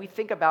think that if we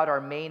think about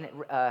our main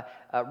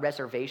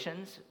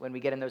reservations when we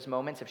get in those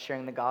moments of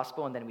sharing the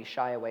gospel and then we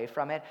shy away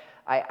from it,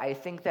 I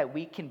think that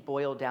we can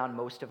boil down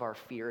most of our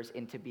fears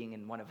into being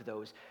in one of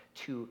those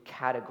 2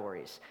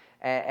 categories.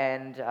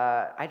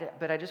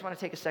 But I just want to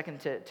take a second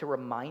to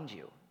remind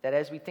you that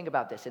as we think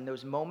about this, in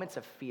those moments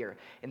of fear,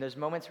 in those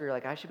moments where you're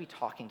like, I should be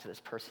talking to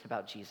this person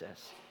about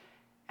Jesus,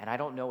 and I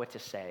don't know what to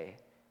say,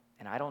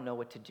 and I don't know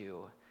what to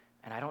do,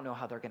 and I don't know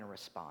how they're going to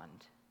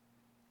respond.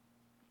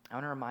 I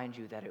want to remind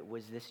you that it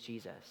was this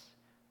Jesus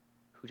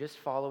who, just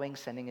following,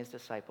 sending his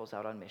disciples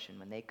out on mission,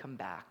 when they come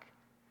back,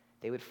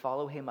 they would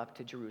follow him up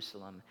to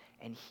Jerusalem,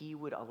 and he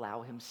would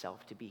allow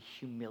himself to be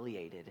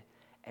humiliated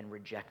and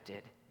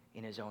rejected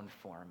in his own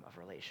form of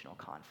relational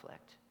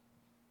conflict.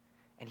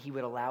 And he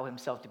would allow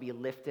himself to be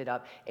lifted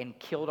up and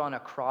killed on a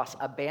cross,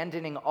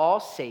 abandoning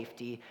all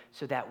safety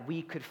so that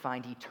we could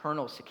find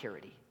eternal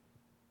security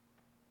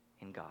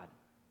in God.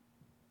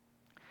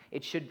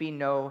 It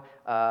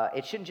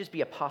shouldn't just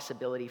be a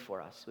possibility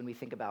for us when we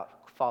think about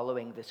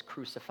following this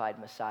crucified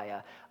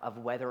Messiah, of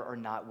whether or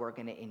not we're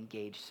going to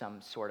engage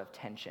some sort of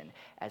tension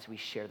as we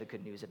share the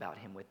good news about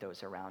him with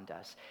those around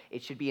us.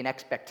 It should be an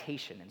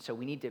expectation, and so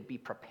we need to be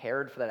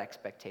prepared for that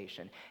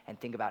expectation and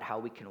think about how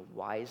we can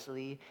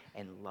wisely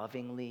and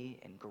lovingly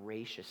and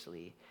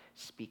graciously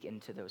speak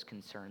into those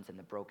concerns and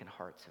the broken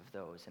hearts of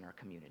those in our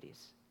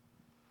communities.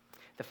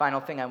 The final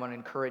thing I want to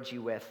encourage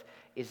you with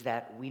is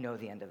that we know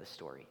the end of the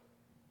story.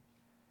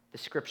 The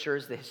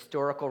scriptures, the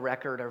historical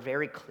record are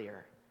very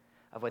clear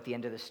of what the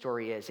end of the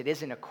story is. It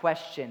isn't a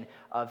question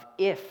of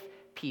if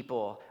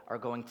people are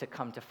going to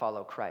come to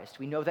follow Christ.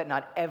 We know that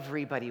not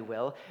everybody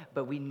will,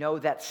 but we know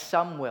that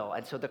some will.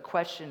 And so the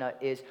question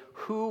is,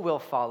 who will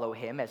follow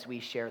him as we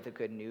share the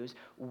good news?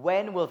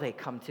 When will they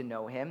come to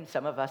know him?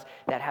 Some of us,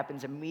 that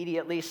happens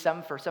immediately.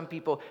 For some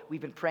people,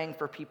 we've been praying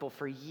for people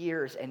for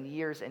years and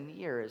years and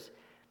years.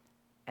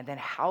 And then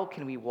how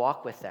can we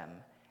walk with them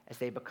as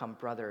they become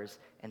brothers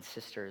and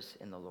sisters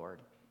in the Lord?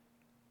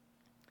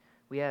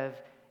 We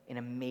have an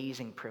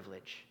amazing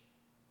privilege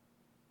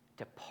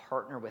to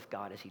partner with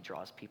God as he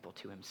draws people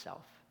to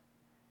himself.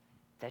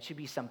 That should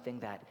be something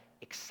that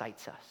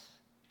excites us.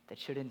 That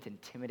shouldn't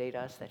intimidate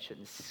us. That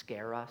shouldn't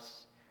scare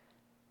us.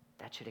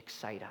 That should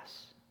excite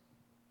us.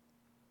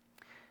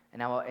 And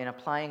now, in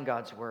applying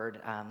God's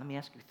word, let me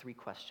ask you 3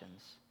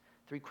 questions.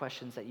 3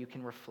 questions that you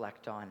can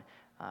reflect on,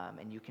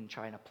 and you can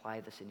try and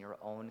apply this in your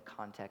own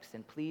context.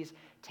 And please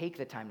take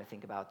the time to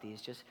think about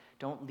these. Just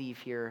don't leave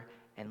here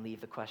and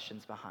leave the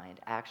questions behind.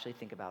 Actually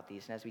think about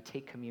these. And as we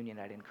take communion,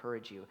 I'd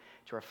encourage you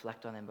to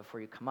reflect on them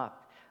before you come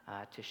up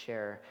to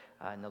share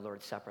in the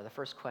Lord's Supper. The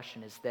first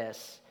question is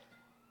this: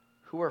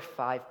 who are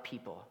 5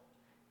 people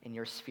in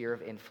your sphere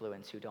of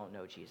influence who don't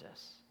know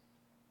Jesus?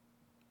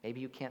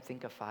 Maybe you can't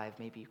think of 5,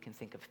 maybe you can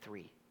think of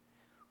 3,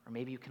 or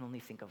maybe you can only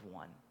think of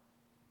 1.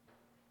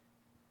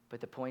 But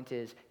the point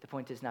is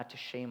not to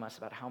shame us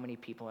about how many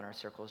people in our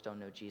circles don't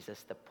know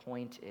Jesus. The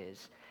point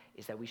is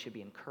that we should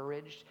be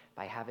encouraged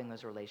by having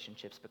those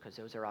relationships, because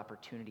those are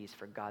opportunities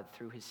for God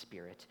through his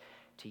Spirit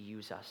to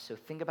use us. So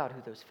think about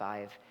who those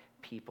 5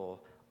 people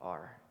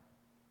are.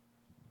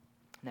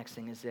 Next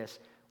thing is this: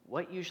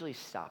 what usually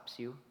stops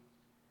you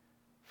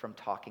from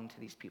talking to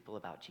these people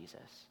about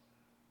Jesus?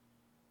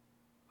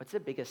 What's the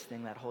biggest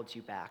thing that holds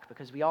you back?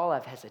 Because we all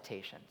have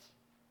hesitations.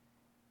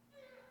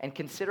 And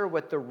consider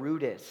what the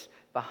root is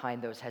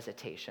behind those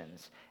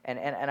hesitations. And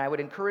I would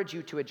encourage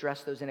you to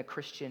address those in a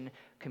Christian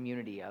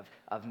community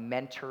of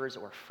mentors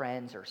or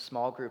friends or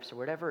small groups or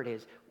whatever it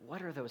is.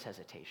 What are those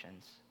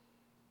hesitations?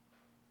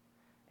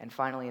 And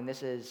finally, and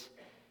this is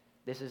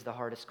the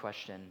hardest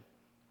question,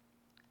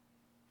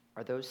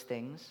 are those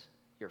things,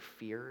 your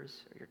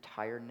fears or your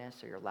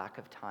tiredness or your lack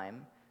of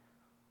time,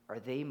 are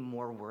they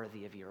more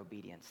worthy of your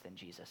obedience than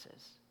Jesus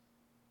is?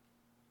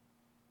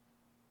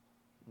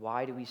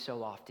 Why do we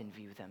so often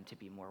view them to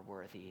be more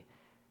worthy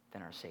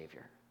than our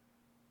Savior?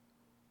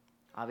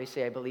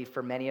 Obviously, I believe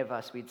for many of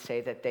us, we'd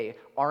say that they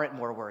aren't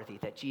more worthy,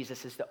 that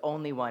Jesus is the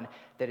only one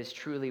that is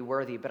truly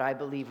worthy. But I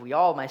believe we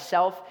all,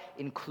 myself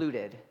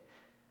included,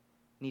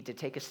 need to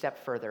take a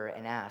step further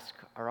and ask,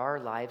 are our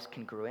lives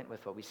congruent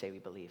with what we say we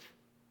believe?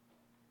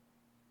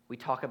 We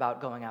talk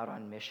about going out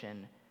on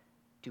mission.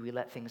 Do we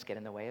let things get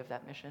in the way of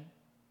that mission?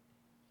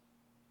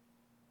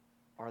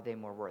 Are they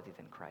more worthy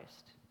than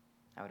Christ?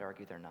 I would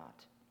argue they're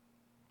not.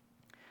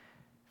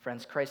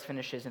 Friends, Christ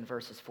finishes in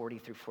verses 40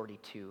 through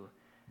 42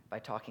 by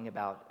talking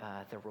about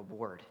the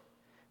reward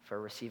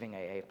for receiving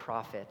a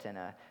prophet and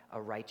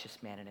a righteous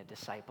man and a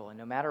disciple. And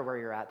no matter where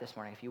you're at this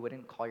morning, if you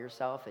wouldn't call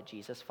yourself a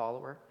Jesus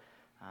follower,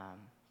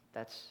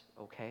 that's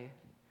okay.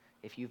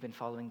 If you've been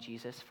following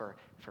Jesus for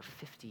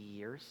 50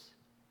 years,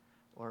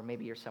 or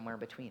maybe you're somewhere in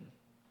between.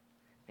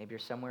 Maybe you're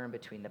somewhere in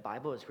between. The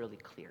Bible is really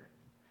clear.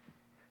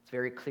 It's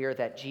very clear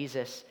that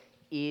Jesus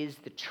is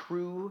the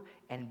true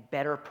and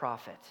better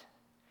prophet.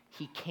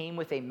 He came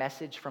with a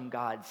message from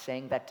God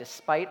saying that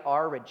despite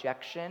our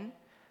rejection,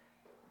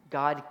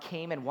 God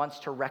came and wants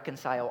to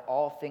reconcile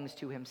all things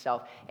to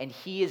himself, and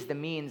he is the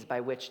means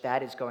by which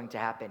that is going to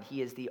happen.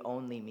 He is the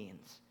only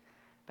means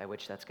by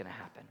which that's going to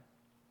happen.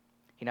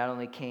 He not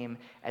only came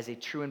as a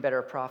true and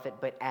better prophet,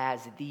 but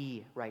as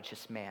the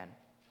righteous man.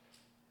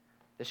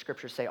 The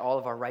scriptures say all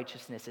of our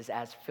righteousness is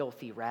as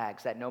filthy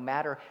rags, that no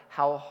matter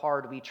how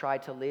hard we try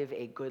to live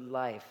a good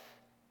life,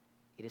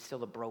 it is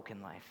still a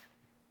broken life.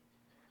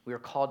 We are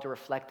called to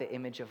reflect the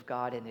image of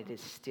God, and it is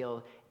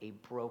still a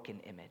broken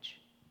image.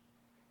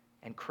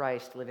 And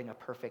Christ, living a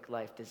perfect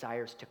life,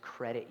 desires to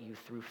credit you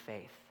through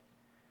faith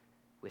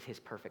with his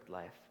perfect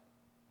life.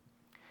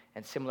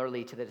 And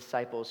similarly to the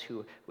disciples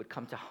who would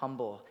come to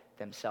humble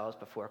themselves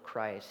before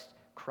Christ,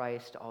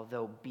 Christ,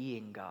 although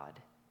being God,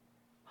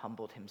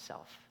 humbled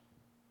himself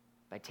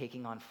by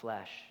taking on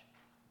flesh,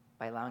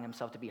 by allowing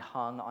himself to be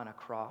hung on a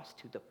cross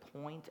to the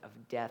point of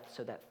death,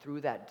 so that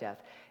through that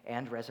death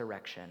and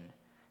resurrection,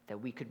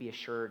 that we could be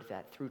assured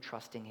that through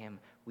trusting him,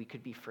 we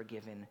could be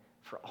forgiven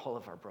for all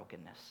of our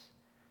brokenness,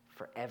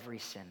 for every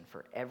sin,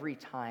 for every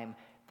time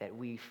that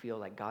we feel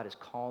like God is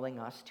calling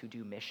us to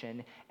do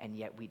mission, and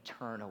yet we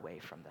turn away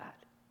from that.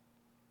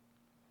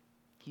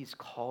 He's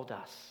called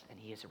us, and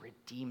he has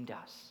redeemed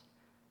us,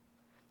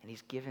 and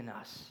he's given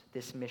us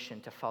this mission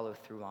to follow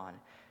through on.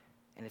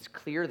 And it's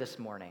clear this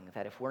morning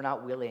that if we're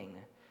not willing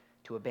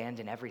to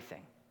abandon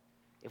everything,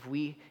 if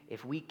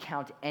we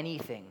count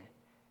anything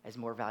as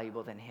more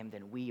valuable than him,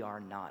 then we are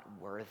not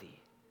worthy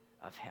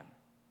of him.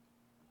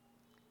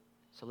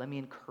 So let me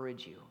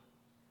encourage you.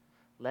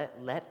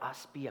 Let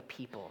us be a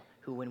people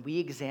who, when we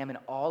examine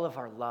all of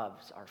our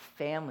loves, our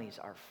families,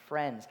 our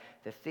friends,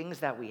 the things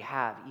that we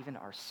have, even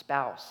our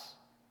spouse,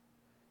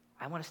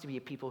 I want us to be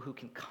a people who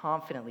can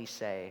confidently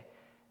say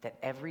that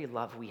every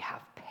love we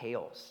have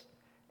pales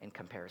in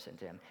comparison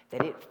to him,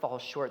 that it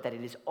falls short, that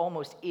it is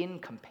almost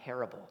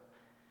incomparable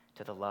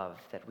to the love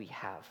that we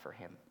have for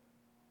him.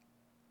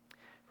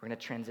 We're going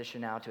to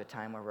transition now to a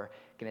time where we're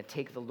going to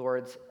take the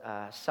Lord's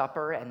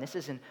Supper, and this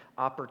is an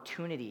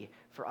opportunity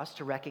for us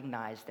to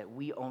recognize that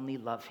we only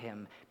love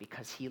him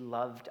because he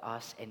loved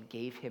us and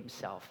gave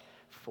himself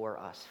for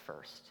us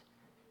first.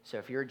 So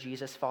if you're a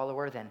Jesus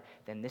follower,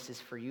 then this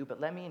is for you. But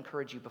let me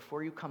encourage you,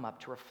 before you come up,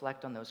 to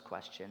reflect on those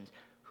questions.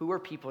 Who are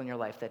people in your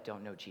life that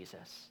don't know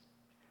Jesus?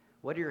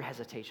 What are your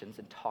hesitations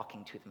in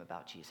talking to them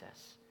about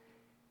Jesus?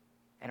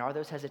 And are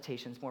those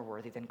hesitations more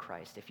worthy than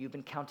Christ? If you've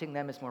been counting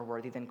them as more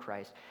worthy than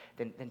Christ,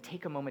 then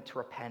take a moment to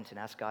repent and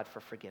ask God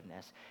for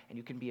forgiveness. And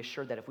you can be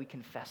assured that if we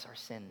confess our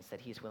sins, that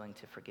he's willing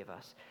to forgive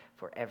us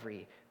for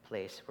every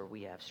place where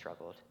we have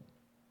struggled.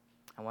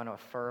 I want to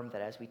affirm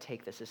that as we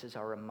take this is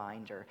our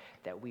reminder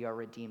that we are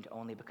redeemed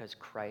only because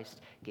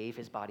Christ gave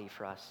his body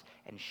for us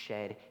and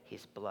shed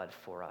his blood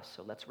for us.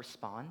 So let's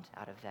respond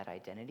out of that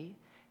identity,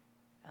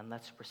 and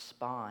let's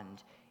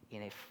respond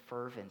in a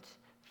fervent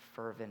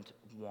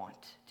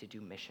want to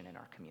do mission in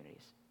our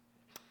communities.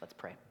 Let's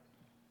pray.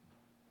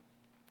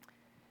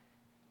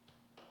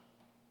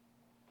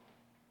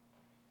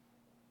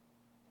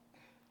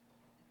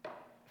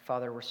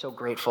 Father, we're so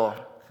grateful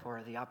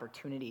for the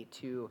opportunity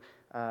to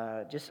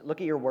just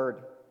look at your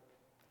word.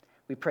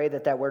 We pray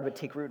that word would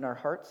take root in our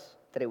hearts,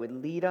 that it would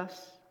lead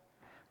us,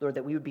 Lord,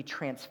 that we would be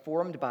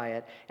transformed by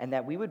it, and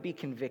that we would be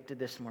convicted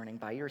this morning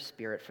by your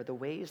Spirit for the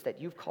ways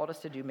that you've called us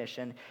to do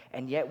mission,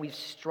 and yet we've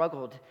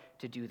struggled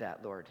to do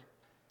that, Lord.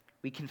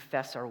 We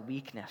confess our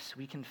weakness.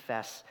 We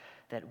confess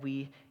that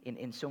we,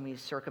 in so many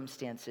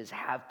circumstances,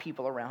 have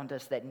people around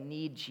us that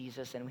need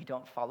Jesus, and we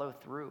don't follow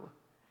through.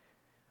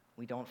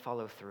 We don't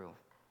follow through.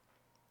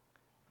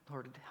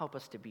 Lord, help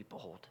us to be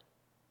bold.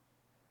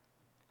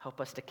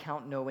 Help us to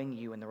count knowing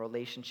you and the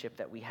relationship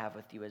that we have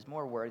with you as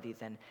more worthy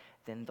than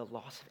the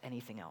loss of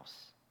anything else.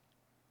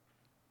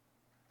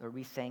 Lord,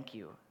 we thank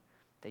you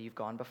that you've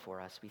gone before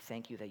us. We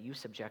thank you that you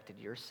subjected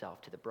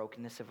yourself to the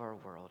brokenness of our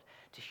world,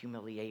 to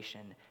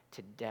humiliation,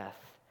 to death,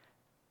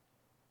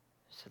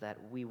 so that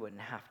we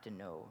wouldn't have to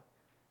know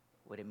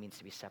what it means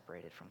to be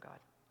separated from God.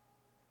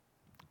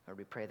 Lord,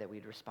 we pray that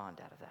we'd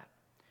respond out of that.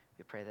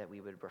 We pray that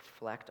we would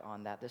reflect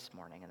on that this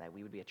morning and that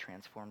we would be a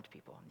transformed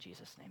people. In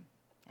Jesus' name,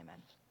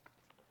 amen.